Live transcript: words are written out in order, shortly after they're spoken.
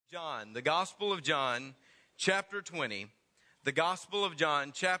John, the Gospel of John, chapter 20. The Gospel of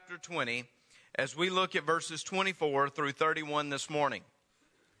John, chapter 20, as we look at verses 24 through 31 this morning.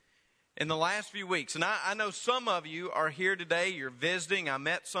 In the last few weeks, and I know some of you are here today, you're visiting. I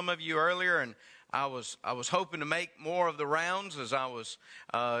met some of you earlier, and I was hoping to make more of the rounds as I was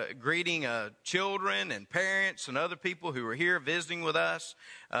greeting children and parents and other people who were here visiting with us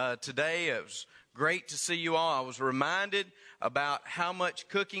today. It was great to see you all. I was reminded about how much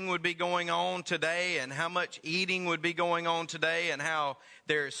cooking would be going on today and how much eating would be going on today and how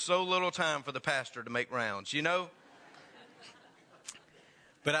there is so little time for the pastor to make rounds, you know?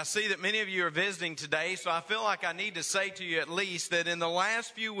 But I see that many of you are visiting today, so I feel like I need to say to you at least that in the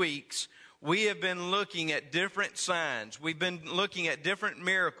last few weeks, we have been looking at different signs. We've been looking at different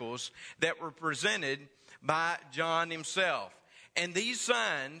miracles that were presented by John himself. And these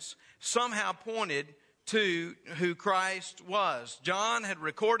signs somehow pointed to who Christ was. John had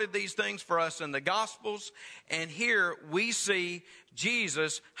recorded these things for us in the Gospels, and here we see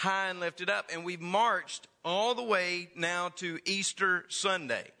Jesus high and lifted up, and we've marched all the way now to Easter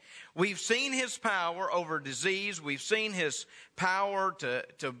Sunday. We've seen his power over disease. We've seen his power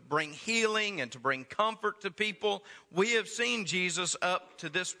to bring healing and to bring comfort to people. We have seen Jesus up to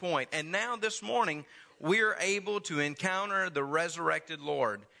this point, and now this morning we're able to encounter the resurrected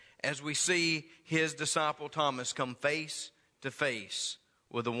Lord as we see his disciple Thomas come face to face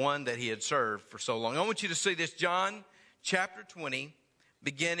with the one that he had served for so long. I want you to see this, John chapter 20,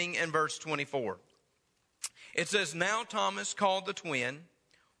 beginning in verse 24. It says, "Now Thomas, called the twin,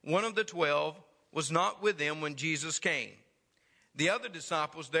 one of the 12, was not with them when Jesus came. The other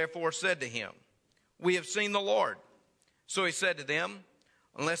disciples therefore said to him, 'We have seen the Lord.' So he said to them,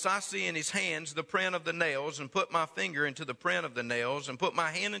 'Unless I see in his hands the print of the nails, and put my finger into the print of the nails, and put my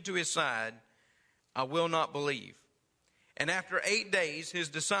hand into his side, I will not believe.' And after 8 days, his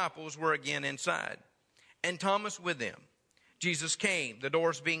disciples were again inside, and Thomas with them. Jesus came, the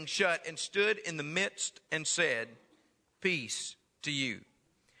doors being shut, and stood in the midst and said, 'Peace to you.'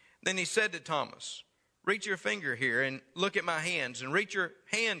 Then he said to Thomas, 'Reach your finger here and look at my hands, and reach your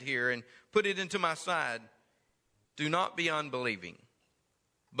hand here and put it into my side. Do not be unbelieving,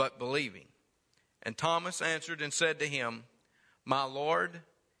 but believing.' And Thomas answered and said to him, 'My Lord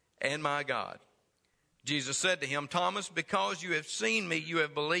and my God.' Jesus said to him, 'Thomas, because you have seen me, you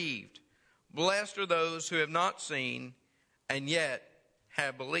have believed. Blessed are those who have not seen and yet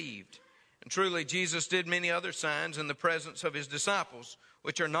have believed.' And truly Jesus did many other signs in the presence of his disciples,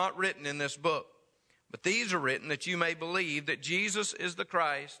 which are not written in this book. But these are written that you may believe that Jesus is the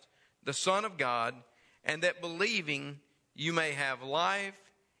Christ, the Son of God, and that believing you may have life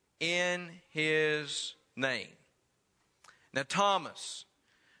in his name." Now Thomas,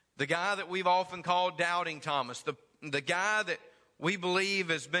 the guy that we've often called Doubting Thomas, the guy that we believe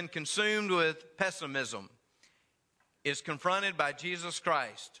has been consumed with pessimism, is confronted by Jesus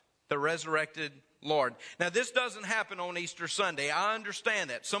Christ, the resurrected Lord. Now, this doesn't happen on Easter Sunday. I understand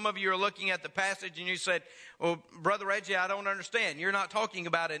that. Some of you are looking at the passage and you said, "Well, Brother Reggie, I don't understand. You're not talking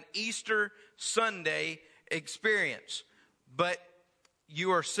about an Easter Sunday experience." But you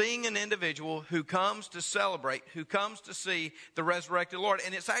are seeing an individual who comes to celebrate, who comes to see the resurrected Lord.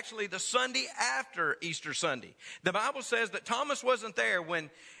 And it's actually the Sunday after Easter Sunday. The Bible says that Thomas wasn't there when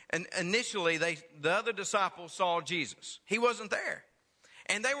initially the other disciples saw Jesus. He wasn't there.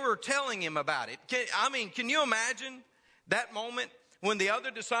 And they were telling him about it. Can you imagine that moment when the other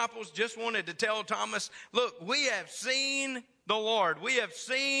disciples just wanted to tell Thomas, "Look, we have seen the Lord. We have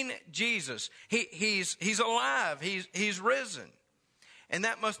seen Jesus. He's alive. He's risen." And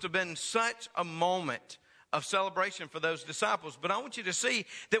that must have been such a moment of celebration for those disciples. But I want you to see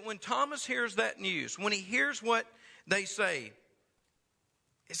that when Thomas hears that news, when he hears what they say,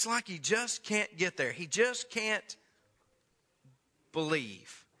 it's like he just can't get there. He just can't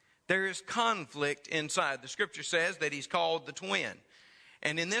believe. There is conflict inside. The scripture says that he's called the twin.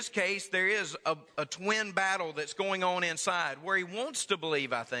 And in this case, there is a twin battle that's going on inside where he wants to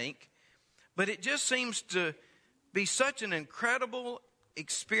believe, I think. But it just seems to be such an incredible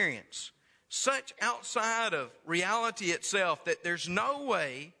experience, such outside of reality itself, that there's no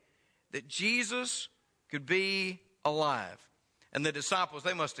way that Jesus could be alive. And the disciples,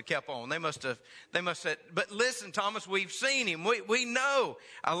 they must have kept on. They must have said, "But listen, Thomas, we've seen him. We know."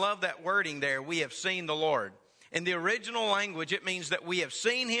 I love that wording there. We have seen the Lord. In the original language, it means that we have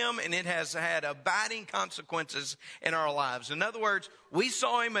seen him and it has had abiding consequences in our lives. In other words, we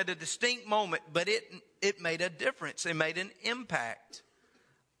saw him at a distinct moment, but it made a difference. It made an impact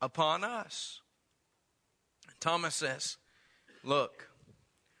upon us. Thomas says, "Look,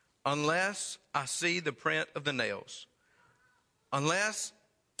 unless I see the print of the nails, unless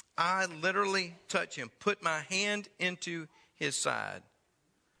I literally touch him, put my hand into his side,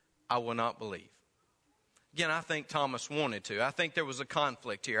 I will not believe. Again, I think Thomas wanted to. I think there was a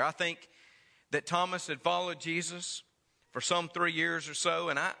conflict here. I think that Thomas had followed Jesus for some 3 years or so,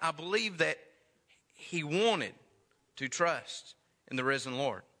 and I believe that he wanted to trust in the risen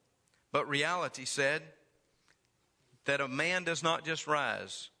Lord. But reality said that a man does not just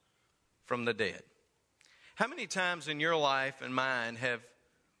rise from the dead. How many times in your life and mine have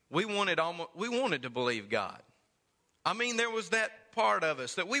we wanted to believe God? I mean, there was that part of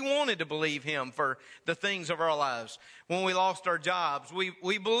us that we wanted to believe him for the things of our lives. When we lost our jobs,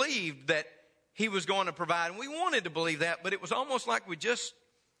 we believed that he was going to provide, and we wanted to believe that, but it was almost like we just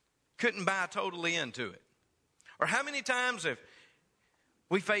couldn't buy totally into it. Or how many times have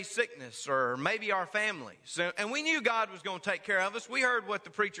we faced sickness, or maybe our families, and we knew God was going to take care of us. We heard what the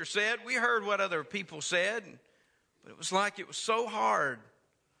preacher said. We heard what other people said, but it was like it was so hard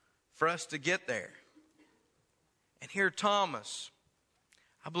for us to get there. And here Thomas,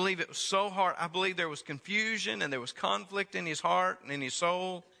 I believe it was so hard. I believe there was confusion and there was conflict in his heart and in his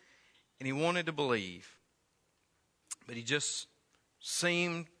soul, and he wanted to believe, but he just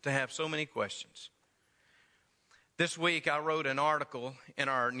seemed to have so many questions. This week, I wrote an article in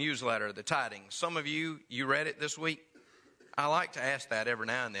our newsletter, The Tidings. Some of you read it this week. I like to ask that every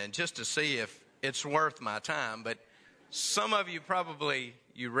now and then just to see if it's worth my time. But some of you probably,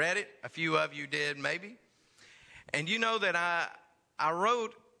 you read it. A few of you did, maybe. And you know that I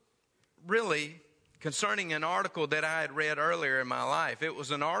wrote really concerning an article that I had read earlier in my life. It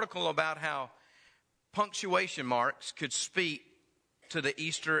was an article about how punctuation marks could speak to the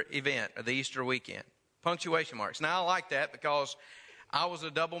Easter event or the Easter weekend. Punctuation marks. Now, I like that because I was a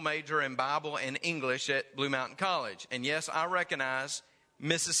double major in Bible and English at Blue Mountain College. And yes, I recognize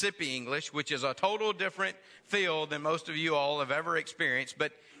Mississippi English, which is a total different field than most of you all have ever experienced,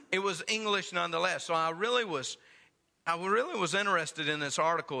 but it was English nonetheless. So I really was interested in this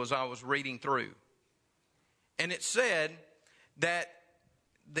article as I was reading through. And it said that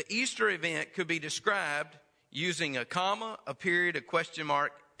the Easter event could be described using a comma, a period, a question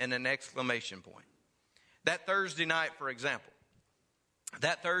mark, and an exclamation point. That Thursday night, for example,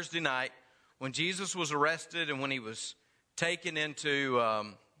 that Thursday night when Jesus was arrested and when he was taken into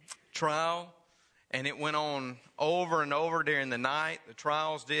trial, and it went on over and over during the night, the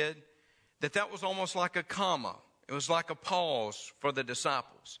trials did, that was almost like a comma. It was like a pause for the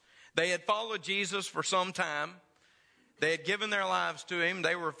disciples. They had followed Jesus for some time. They had given their lives to him.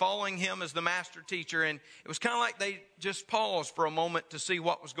 They were following him as the master teacher, and it was kind of like they just paused for a moment to see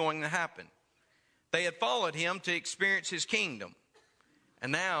what was going to happen. They had followed him to experience his kingdom.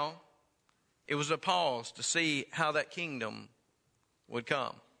 And now it was a pause to see how that kingdom would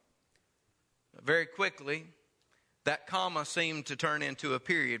come. Very quickly, that comma seemed to turn into a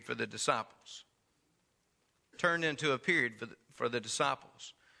period for the disciples. Turned into a period for the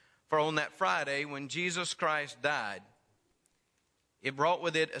disciples. For on that Friday, when Jesus Christ died, it brought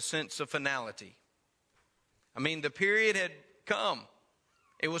with it a sense of finality. I mean, the period had come.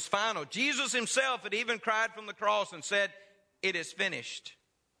 It was final. Jesus himself had even cried from the cross and said, "It is finished."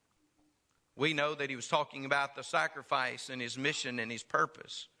 We know that he was talking about the sacrifice and his mission and his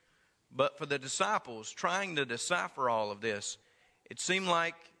purpose. But for the disciples trying to decipher all of this, it seemed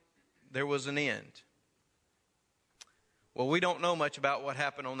like there was an end. Well, we don't know much about what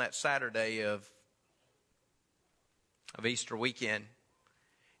happened on that Saturday of Easter weekend.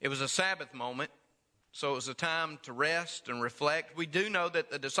 It was a Sabbath moment. So it was a time to rest and reflect. We do know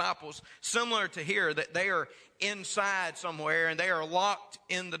that the disciples, similar to here, that they are inside somewhere and they are locked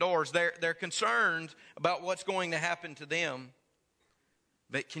in the doors. They're concerned about what's going to happen to them.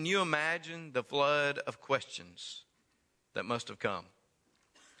 But can you imagine the flood of questions that must have come?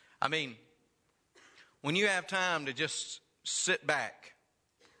 I mean, when you have time to just sit back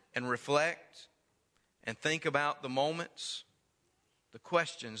and reflect and think about the moments, the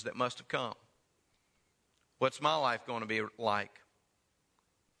questions that must have come. What's my life going to be like?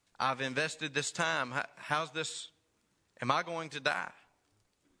 I've invested this time. How's this? Am I going to die?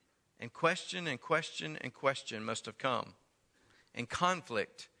 And question and question and question must have come. And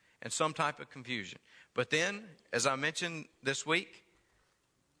conflict and some type of confusion. But then, as I mentioned this week,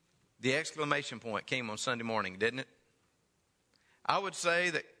 the exclamation point came on Sunday morning, didn't it? I would say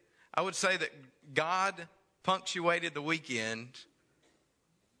that God punctuated the weekend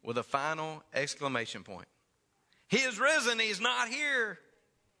with a final exclamation point. He is risen. He's not here.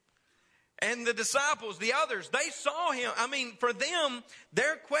 And the disciples, the others, they saw him. I mean, for them,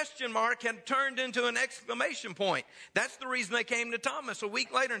 their question mark had turned into an exclamation point. That's the reason they came to Thomas a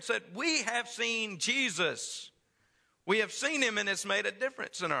week later and said, "We have seen Jesus." We have seen him and it's made a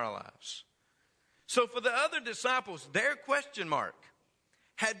difference in our lives. So for the other disciples, their question mark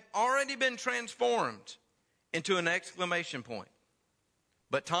had already been transformed into an exclamation point.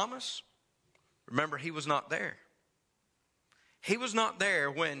 But Thomas, remember, he was not there. He was not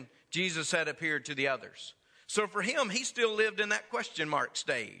there when Jesus had appeared to the others. So for him, he still lived in that question mark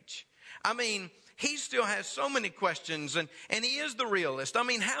stage. I mean, he still has so many questions, and he is the realist. I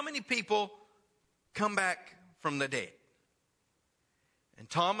mean, how many people come back from the dead? And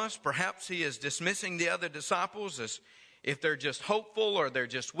Thomas, perhaps he is dismissing the other disciples as if they're just hopeful or they're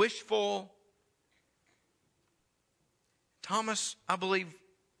just wishful. Thomas, I believe,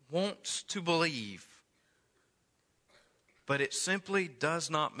 wants to believe, but it simply does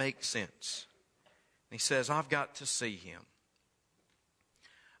not make sense. He says, I've got to see him.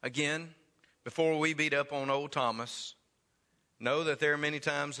 Again, before we beat up on old Thomas, know that there are many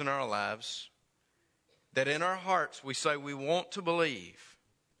times in our lives that in our hearts we say we want to believe,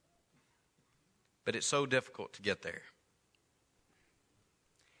 but it's so difficult to get there.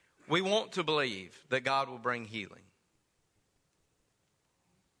 We want to believe that God will bring healing,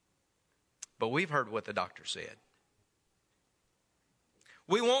 but we've heard what the doctor said.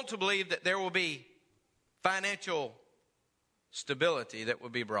 We want to believe that there will be financial stability that will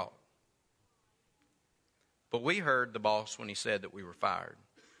be brought. But we heard the boss when he said that we were fired.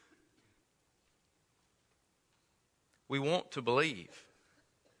 We want to believe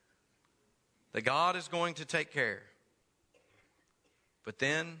that God is going to take care. But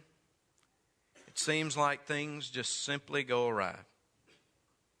then it seems like things just simply go awry.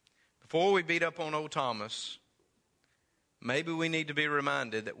 Before we beat up on old Thomas, maybe we need to be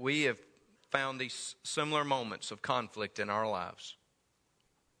reminded that we have found these similar moments of conflict in our lives.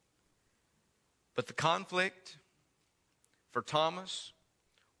 But the conflict for Thomas,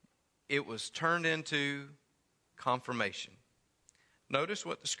 it was turned into confirmation. Notice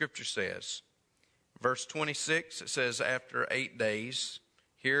what the scripture says. Verse 26, it says, after 8 days,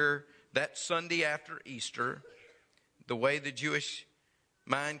 here that Sunday after Easter, the way the Jewish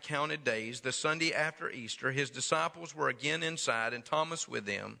mind counted days, the Sunday after Easter, his disciples were again inside and Thomas with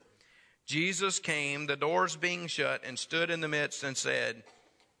them. Jesus came, the doors being shut, and stood in the midst and said,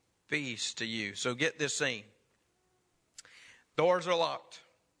 peace to you. So get this scene. Doors are locked.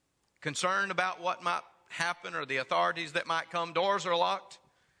 Concerned about what might happen or the authorities that might come. Doors are locked.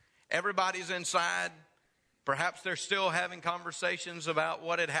 Everybody's inside. Perhaps they're still having conversations about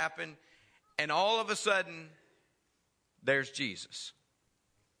what had happened. And all of a sudden, there's Jesus.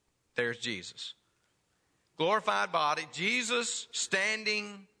 There's Jesus. Glorified body. Jesus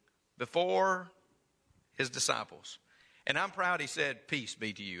standing before his disciples. And I'm proud he said, peace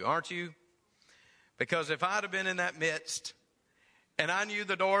be to you, aren't you? Because if I'd have been in that midst and I knew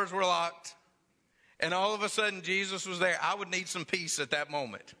the doors were locked and all of a sudden Jesus was there, I would need some peace at that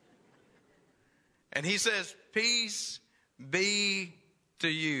moment. And he says, peace be to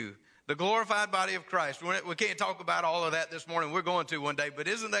you. The glorified body of Christ. We can't talk about all of that this morning. We're going to one day. But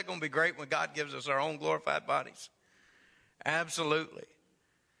isn't that going to be great when God gives us our own glorified bodies? Absolutely.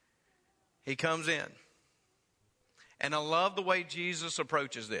 He comes in. And I love the way Jesus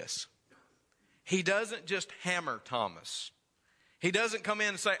approaches this. He doesn't just hammer Thomas. He doesn't come in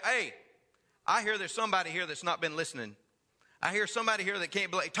and say, hey, I hear there's somebody here that's not been listening. I hear somebody here that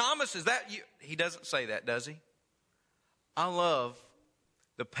can't believe. Thomas, is that you? He doesn't say that, does he? I love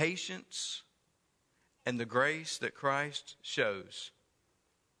the patience and the grace that Christ shows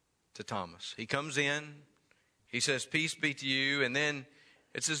to Thomas. He comes in, he says, peace be to you, and then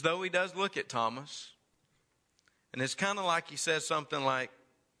it's as though he does look at Thomas. And it's kind of like he says something like,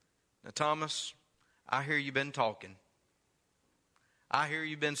 now, Thomas, I hear you've been talking. I hear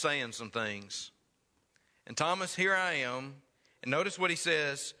you've been saying some things. And Thomas, here I am. And notice what he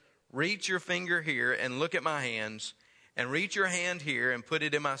says, reach your finger here and look at my hands, and reach your hand here and put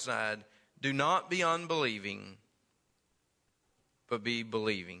it in my side. Do not be unbelieving, but be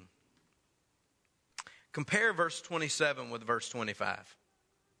believing. Compare verse 27 with verse 25.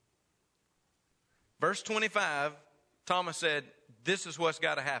 Verse 25, Thomas said, this is what's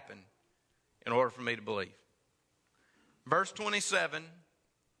got to happen in order for me to believe. Verse 27,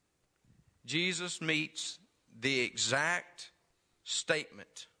 Jesus meets the exact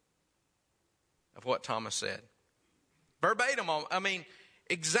statement of what Thomas said. Verbatim,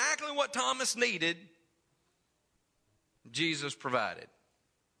 exactly what Thomas needed, Jesus provided.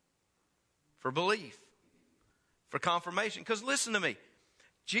 For belief, for confirmation. Because listen to me,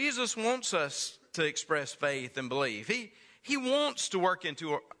 Jesus wants us to express faith and believe. He wants to work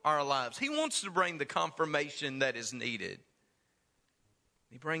into our lives. He wants to bring the confirmation that is needed.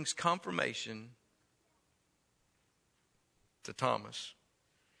 He brings confirmation to Thomas.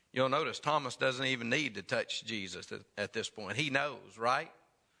 You'll notice Thomas doesn't even need to touch Jesus at this point. He knows, right?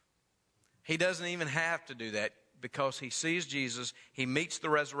 He doesn't even have to do that because he sees Jesus, he meets the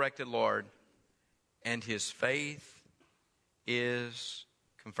resurrected Lord, and his faith is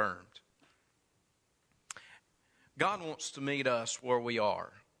confirmed. God wants to meet us where we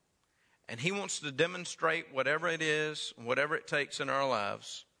are. And he wants to demonstrate whatever it is, whatever it takes in our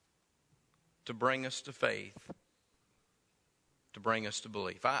lives to bring us to faith, to bring us to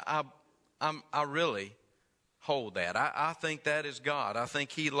belief. I really hold that. I think that is God. I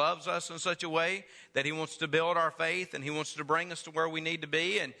think he loves us in such a way that he wants to build our faith and he wants to bring us to where we need to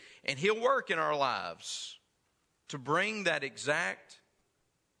be. And he'll work in our lives to bring that exact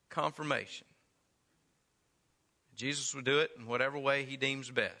confirmation. Jesus will do it in whatever way he deems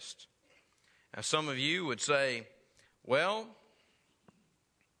best. Now, some of you would say, well,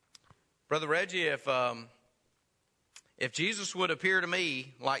 Brother Reggie, if Jesus would appear to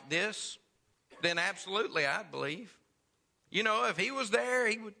me like this, then absolutely I'd believe. You know, if he was there,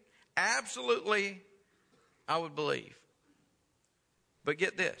 he would absolutely, I would believe. But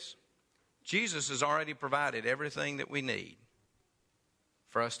get this, Jesus has already provided everything that we need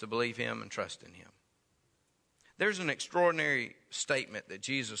for us to believe him and trust in him. There's an extraordinary statement that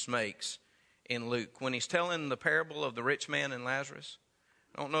Jesus makes in Luke when he's telling the parable of the rich man and Lazarus.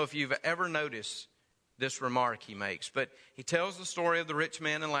 I don't know if you've ever noticed this remark he makes, but he tells the story of the rich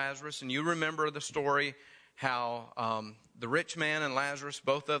man and Lazarus, and you remember the story how the rich man and Lazarus,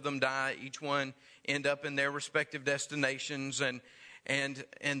 both of them die, each one end up in their respective destinations, and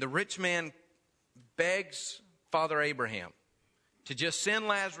the rich man begs Father Abraham to just send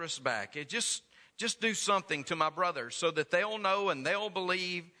Lazarus back. Just do something to my brothers so that they'll know and they'll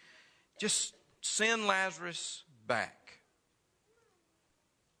believe. Just send Lazarus back.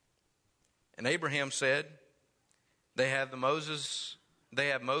 And Abraham said, they have Moses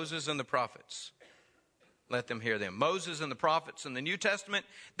and the prophets. Let them hear them. Moses and the prophets in the New Testament,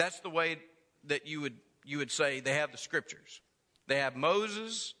 that's the way that you would say they have the scriptures. They have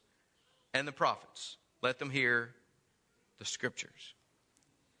Moses and the prophets. Let them hear the scriptures.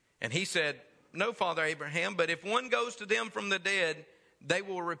 And he said, no, Father Abraham, but if one goes to them from the dead, they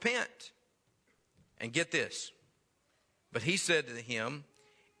will repent. And get this. But he said to him,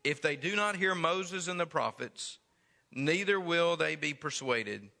 if they do not hear Moses and the prophets, neither will they be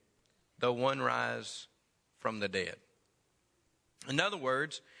persuaded, though one rise from the dead. In other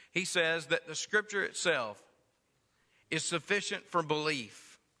words, he says that the scripture itself is sufficient for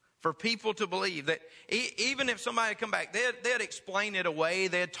belief, for people to believe that even if somebody had come back, they'd explain it away,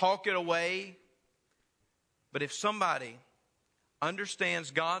 they'd talk it away. But if somebody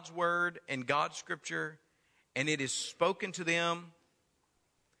understands God's word and God's scripture, and it is spoken to them,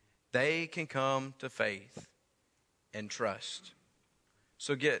 they can come to faith and trust.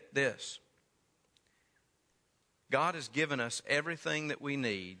 So get this. God has given us everything that we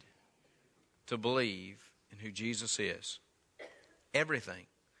need to believe in who Jesus is. Everything.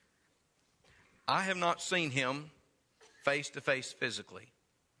 I have not seen him face to face physically.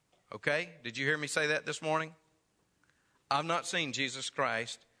 Okay? Did you hear me say that this morning? I've not seen Jesus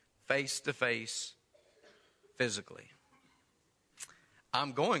Christ face to face physically.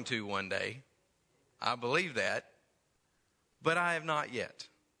 I'm going to one day. I believe that. But I have not yet.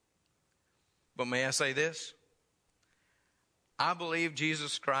 But may I say this? I believe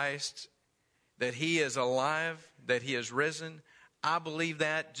Jesus Christ, that he is alive, that he is risen. I believe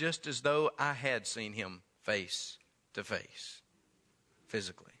that just as though I had seen him face to face,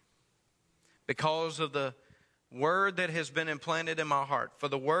 physically. Because of the word that has been implanted in my heart, for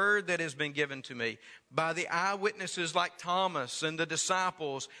the word that has been given to me by the eyewitnesses like Thomas and the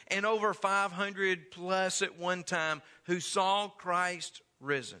disciples, and over 500 plus at one time who saw Christ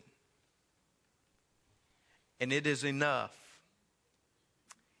risen. And it is enough.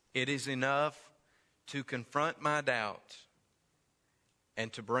 It is enough to confront my doubt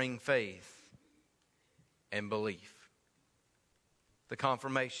and to bring faith and belief. The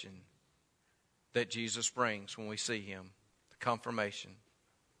confirmation that Jesus brings when we see him. The confirmation.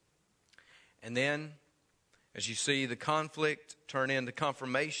 And then, as you see the conflict turn into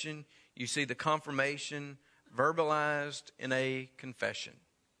confirmation, you see the confirmation verbalized in a confession.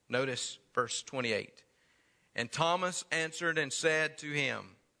 Notice verse 28. And Thomas answered and said to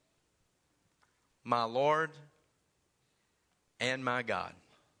him, my Lord and my God.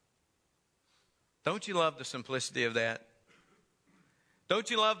 Don't you love the simplicity of that?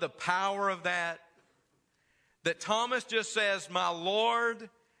 Don't you love the power of that? That Thomas just says, my Lord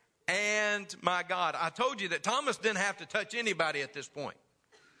and my God. I told you that Thomas didn't have to touch anybody at this point.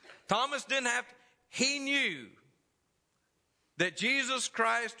 Thomas didn't have to, he knew that Jesus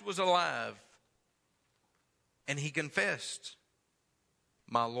Christ was alive. And he confessed,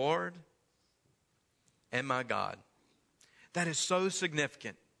 my Lord and my God. That is so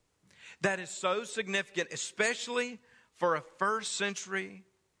significant. That is so significant, especially for a first century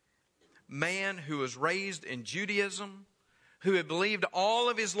man who was raised in Judaism, who had believed all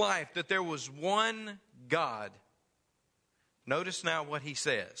of his life that there was one God. Notice now what he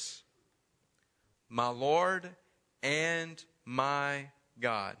says. My Lord and my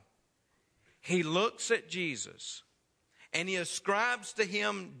God. He looks at Jesus and he ascribes to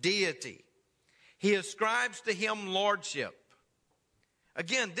him deity. He ascribes to him lordship.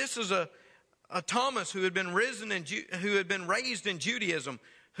 Again, this is a Thomas who had been raised in Judaism,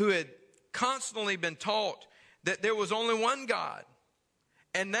 who had constantly been taught that there was only one God.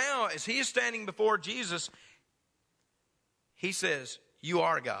 And now, as he is standing before Jesus, he says, you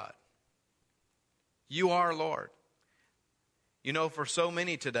are God. You are Lord. You know, for so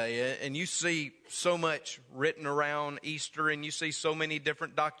many today, and you see so much written around Easter, and you see so many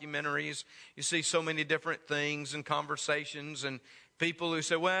different documentaries, you see so many different things and conversations, and people who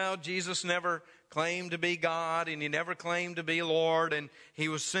say, well, Jesus never claimed to be God, and he never claimed to be Lord, and he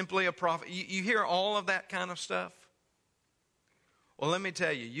was simply a prophet. You hear all of that kind of stuff. Well, let me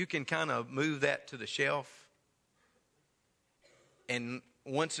tell you, you can kind of move that to the shelf and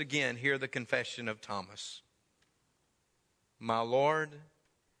once again hear the confession of Thomas. My Lord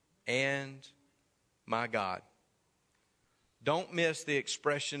and my God. Don't miss the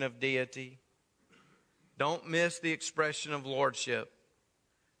expression of deity. Don't miss the expression of lordship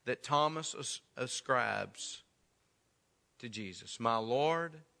that Thomas ascribes to Jesus. My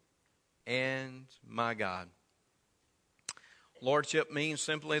Lord and my God. Lordship means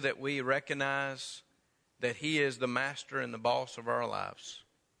simply that we recognize that he is the master and the boss of our lives,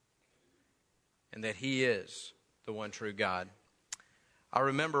 and that he is the one true God. I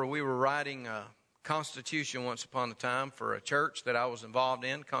remember we were writing a constitution once upon a time for a church that I was involved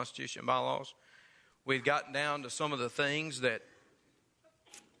in, constitution bylaws. We'd gotten down to some of the things that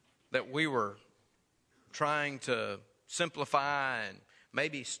we were trying to simplify and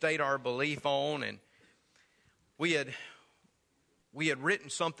maybe state our belief on, and we had written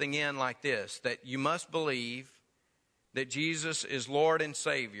something in like this, that you must believe that Jesus is Lord and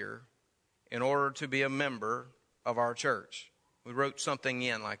Savior in order to be a member of our church. We wrote something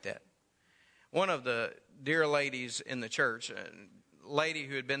in like that. One of the dear ladies in the church, a lady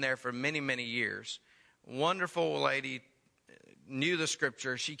who had been there for many, many years, wonderful lady, knew the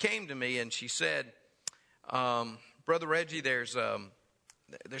scripture. She came to me and she said, Brother Reggie, there's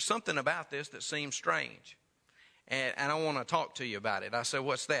something about this that seems strange. And I want to talk to you about it. I said,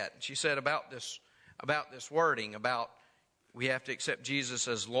 what's that? She said, about this wording, about we have to accept Jesus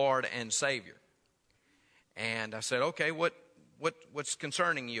as Lord and Savior. And I said, okay, what's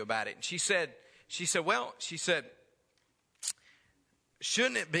concerning you about it? And she said,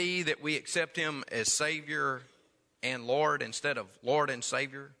 shouldn't it be that we accept him as Savior and Lord instead of Lord and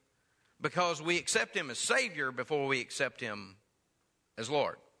Savior? Because we accept him as Savior before we accept him as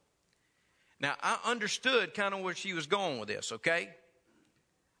Lord. Now, I understood kind of where she was going with this, okay?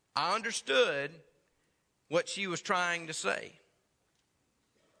 I understood what she was trying to say.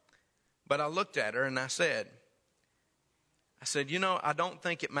 But I looked at her and I said, you know, I don't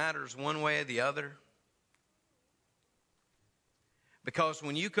think it matters one way or the other. Because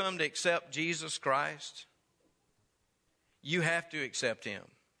when you come to accept Jesus Christ, you have to accept him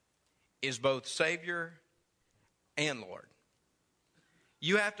as both Savior and Lord.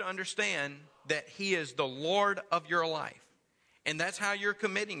 You have to understand that he is the Lord of your life. And that's how you're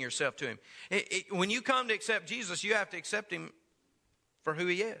committing yourself to him. When you come to accept Jesus, you have to accept him for who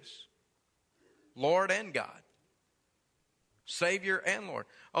he is. Lord and God. Savior and Lord.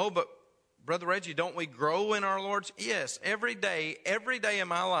 Oh, but Brother Reggie, don't we grow in our Lord's? Yes, every day in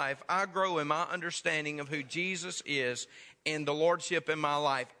my life, I grow in my understanding of who Jesus is and the Lordship in my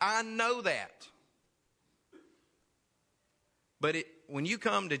life. I know that. But when you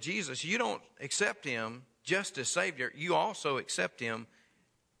come to Jesus, you don't accept him just as Savior. You also accept him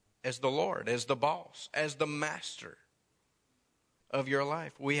as the Lord, as the boss, as the master of your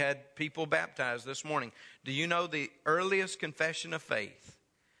life. We had people baptized this morning. Do you know the earliest confession of faith?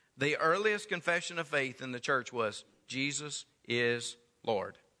 The earliest confession of faith in the church was, Jesus is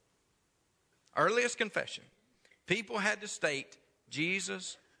Lord. Earliest confession. People had to state,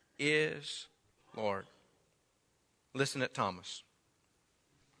 Jesus is Lord. Listen at Thomas.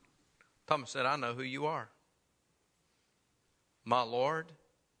 Thomas said, I know who you are. My Lord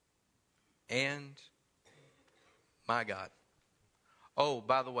and my God. Oh,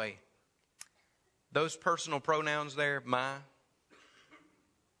 by the way, those personal pronouns there, my,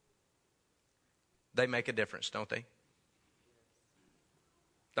 They make a difference, don't they?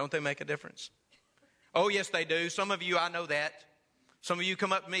 Don't they make a difference? Oh, yes, they do. Some of you, I know that. Some of you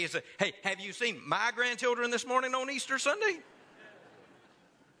come up to me and say, hey, have you seen my grandchildren this morning on Easter Sunday?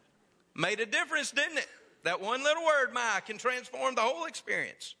 Made a difference, didn't it? That one little word, my, can transform the whole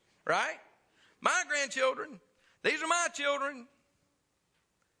experience, right? My grandchildren, these are my children.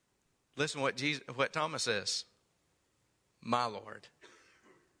 Listen what Thomas says. My Lord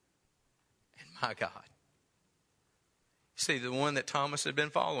and my God. See, the one that Thomas had been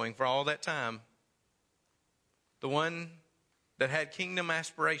following for all that time, the one that had kingdom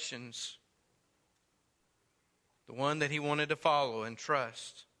aspirations, the one that he wanted to follow and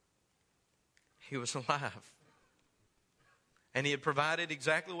trust, he was alive. And he had provided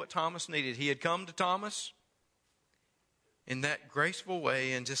exactly what Thomas needed. He had come to Thomas in that graceful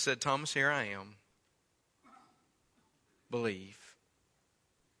way and just said, Thomas, here I am. Believe.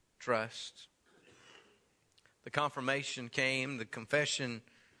 Trust. The confirmation came. The confession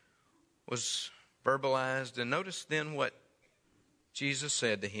was verbalized. And notice then what Jesus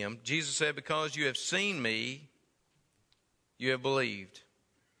said to him. Jesus said, because you have seen me, you have believed.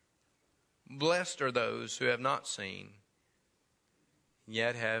 Blessed are those who have not seen,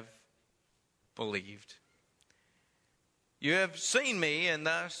 yet have believed. You have seen me, and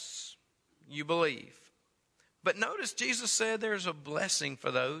thus you believe. But notice Jesus said there's a blessing for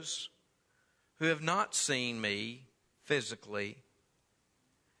those who have not seen me physically,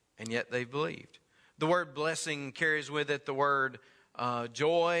 and yet they've believed. The word blessing carries with it the word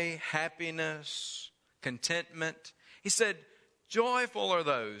joy, happiness, contentment. He said, joyful are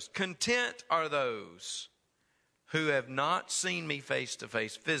those, content are those who have not seen me face to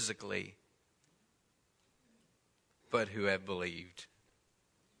face physically, but who have believed.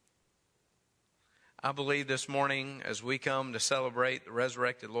 I believe this morning as we come to celebrate the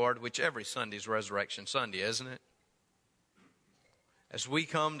resurrected Lord, which every Sunday is Resurrection Sunday, isn't it? As we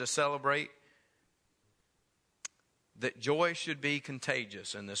come to celebrate, that joy should be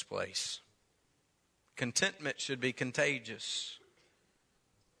contagious in this place. Contentment should be contagious.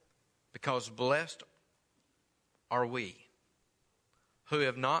 Because blessed are we who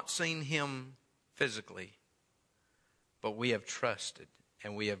have not seen him physically, but we have trusted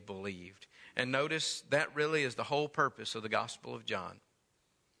and we have believed. And notice that really is the whole purpose of the Gospel of John.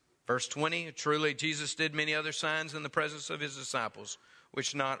 Verse 20, truly Jesus did many other signs in the presence of his disciples,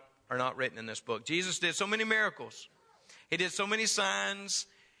 which are not written in this book. Jesus did so many miracles. He did so many signs.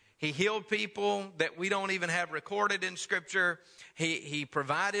 He healed people that we don't even have recorded in Scripture. He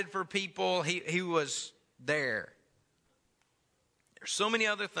provided for people. He was there. There's so many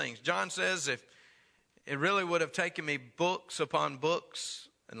other things. John says if it really would have taken me books upon books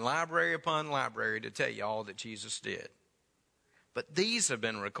and library upon library to tell you all that Jesus did. But these have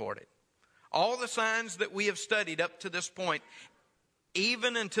been recorded. All the signs that we have studied up to this point,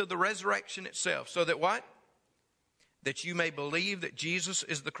 even until the resurrection itself. So that what? That you may believe that Jesus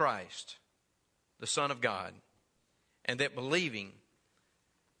is the Christ, the Son of God. And that believing,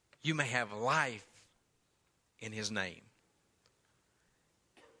 you may have life in his name.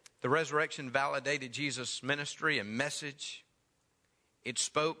 The resurrection validated Jesus' ministry and message. It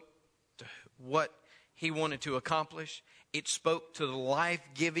spoke to what he wanted to accomplish. It spoke to the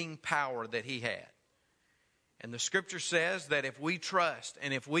life-giving power that he had. And the Scripture says that if we trust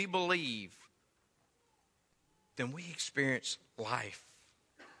and if we believe, then we experience life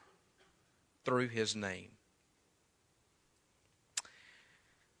through his name.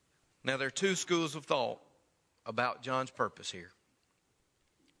 Now, there are two schools of thought about John's purpose here.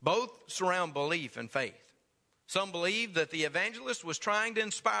 Both surround belief and faith. Some believe that the evangelist was trying to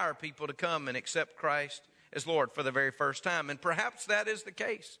inspire people to come and accept Christ as Lord for the very first time. And perhaps that is the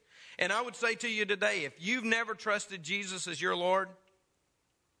case. And I would say to you today, if you've never trusted Jesus as your Lord,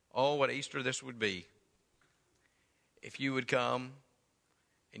 oh, what Easter this would be. If you would come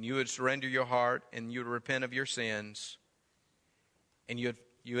and you would surrender your heart and you would repent of your sins and you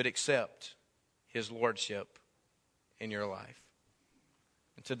would accept his lordship in your life.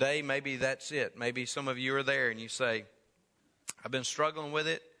 And today, maybe that's it. Maybe some of you are there and you say, I've been struggling with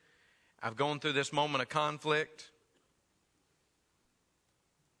it. I've gone through this moment of conflict.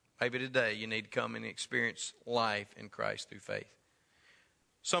 Maybe today you need to come and experience life in Christ through faith.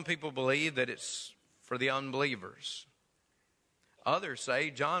 Some people believe that it's for the unbelievers. Others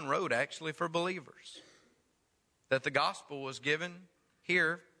say John wrote actually for believers. That the gospel was given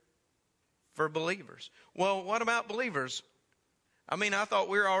here for believers. Well, what about believers? I mean, I thought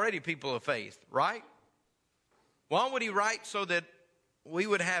we were already people of faith, right? Why would he write so that we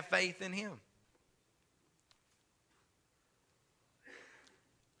would have faith in him?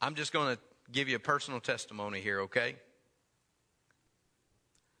 I'm just going to give you a personal testimony here, okay?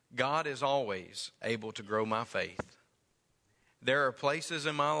 God is always able to grow my faith. There are places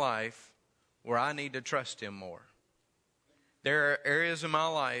in my life where I need to trust Him more. There are areas in my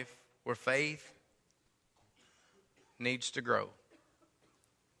life where faith needs to grow.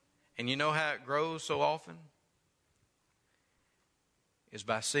 And you know how it grows so often? Is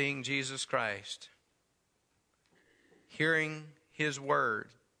by seeing Jesus Christ, hearing His Word,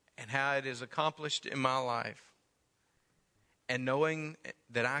 and how it is accomplished in my life, and knowing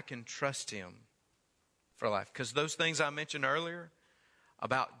that I can trust Him for life. Because those things I mentioned earlier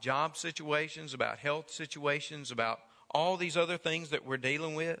about job situations, about health situations, about all these other things that we're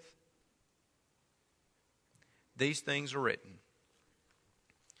dealing with, these things are written.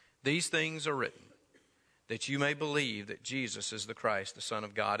 These things are written that you may believe that Jesus is the Christ, the Son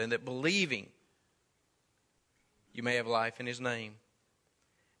of God, and that believing you may have life in His name.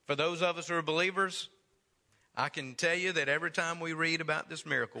 For those of us who are believers, I can tell you that every time we read about this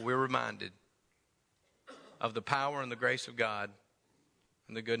miracle, we're reminded of the power and the grace of God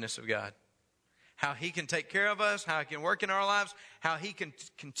and the goodness of God. How He can take care of us, how He can work in our lives, how He can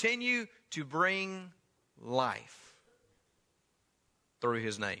continue to bring life through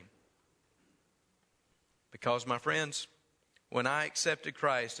His name. Because, my friends, when I accepted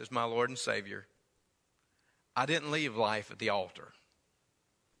Christ as my Lord and Savior, I didn't leave life at the altar.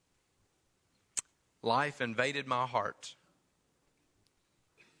 Life invaded my heart.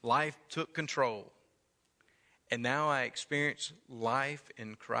 Life took control. And now I experience life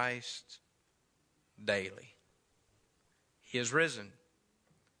in Christ daily. He is risen.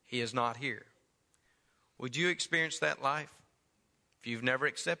 He is not here. Would you experience that life? If you've never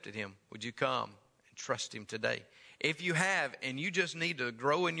accepted Him, would you come and trust Him today? If you have and you just need to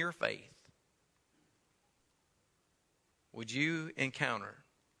grow in your faith, would you encounter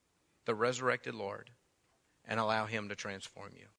the resurrected Lord and allow Him to transform you?